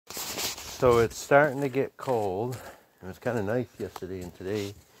So it's starting to get cold. It was kind of nice yesterday and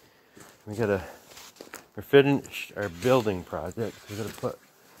today. We're finished our building project. We're gonna put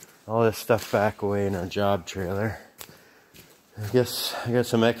all this stuff back away in our job trailer. I guess I got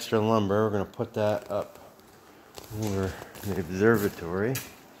some extra lumber. We're gonna put that up over the observatory.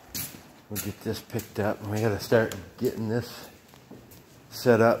 We'll get this picked up, and we gotta start getting this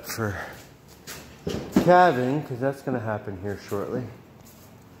set up for calving, because that's gonna happen here shortly.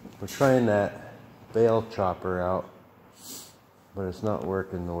 We're trying that bale chopper out, but it's not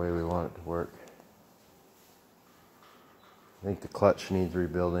working the way we want it to work. I think the clutch needs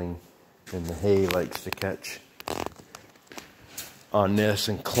rebuilding, and the hay likes to catch on this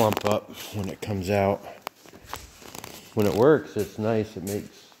and clump up when it comes out. When it works, it's nice. It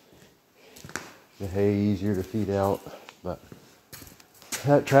makes the hay easier to feed out. But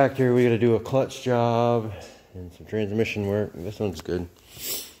that tractor, we got to do a clutch job and some transmission work. This one's good.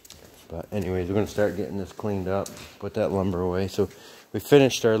 But anyways, we're going to start getting this cleaned up, put that lumber away. So we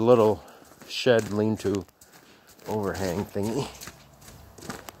finished our little shed lean-to overhang thingy.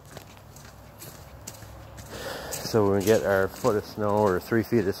 So we're going to get our foot of snow, or 3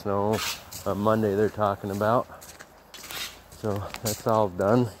 feet of snow, on Monday they're talking about. So that's all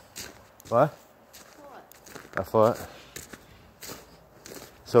done. What? A foot.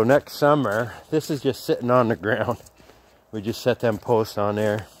 So next summer, this is just sitting on the ground. We just set them posts on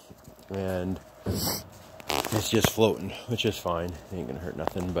there, and it's just floating, which is fine. It ain't gonna hurt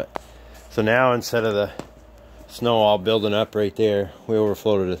nothing. But so now, instead of the snow all building up right there, we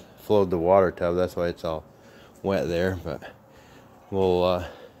flowed the water tub. That's why it's all wet there. But we'll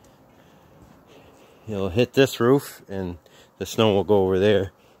hit this roof, and the snow will go over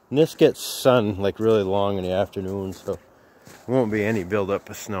there. And this gets sun like really long in the afternoon, so there won't be any buildup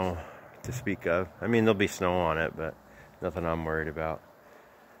of snow to speak of. I mean, there'll be snow on it, but nothing I'm worried about.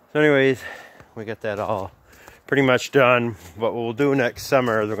 So anyways, we got that all pretty much done. What we'll do next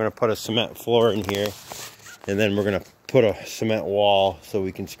summer is we're going to put a cement floor in here, and then we're going to put a cement wall so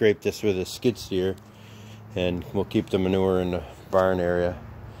we can scrape this with a skid steer, and we'll keep the manure in the barn area.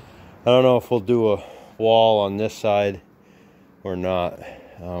 I don't know if we'll do a wall on this side or not.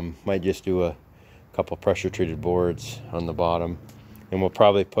 Might just do a couple pressure treated boards on the bottom, and we'll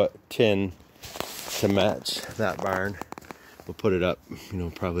probably put tin to match that barn. We'll put it up,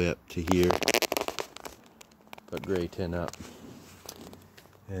 probably up to here, put gray tin up,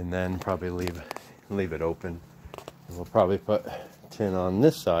 and then probably leave it open. And we'll probably put tin on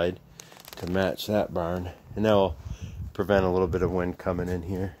this side to match that barn, and that will prevent a little bit of wind coming in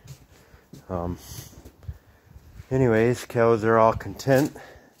here. Anyways, cows are all content.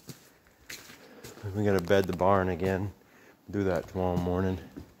 We gotta bed the barn again. Do that tomorrow morning.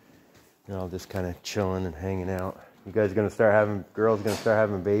 All just kind of chilling and hanging out. You guys girls gonna start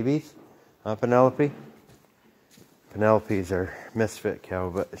having babies? Huh, Penelope? Penelope's our misfit cow,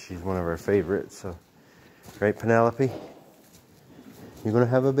 but she's one of our favorites, so. Right, Penelope? You gonna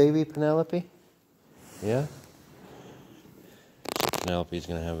have a baby, Penelope? Yeah? Penelope's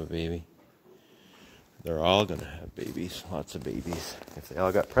gonna have a baby. They're all gonna have babies, lots of babies, if they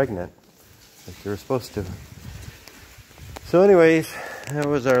all got pregnant like they were supposed to. So anyways, that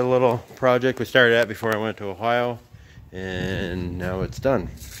was our little project we started at before I went to Ohio, and now it's done.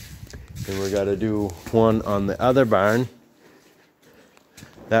 And we got to do one on the other barn.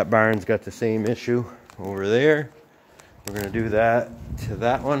 That barn's got the same issue over there. We're going to do that to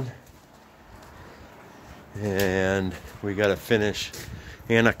that one, and we got to finish.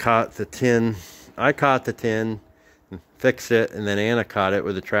 Anna caught the tin. I caught the tin and fixed it, and then Anna caught it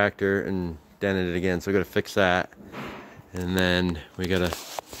with a tractor and dented it again, so we got to fix that. And then we gotta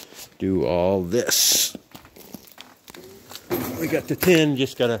do all this. We got the tin,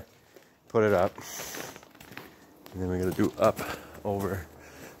 just gotta put it up. And then we gotta do up over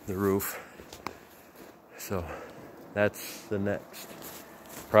the roof. So that's the next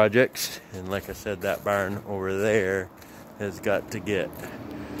projects. And like I said, that barn over there has got to get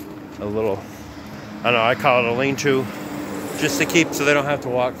a little, I don't know, I call it a lean-to, just to keep so they don't have to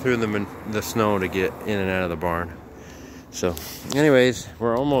walk through them in the snow to get in and out of the barn. So anyways,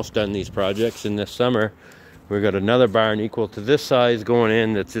 we're almost done these projects. In this summer, we've got another barn equal to this size going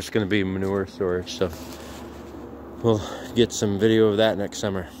in that's just going to be manure storage. So we'll get some video of that next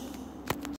summer.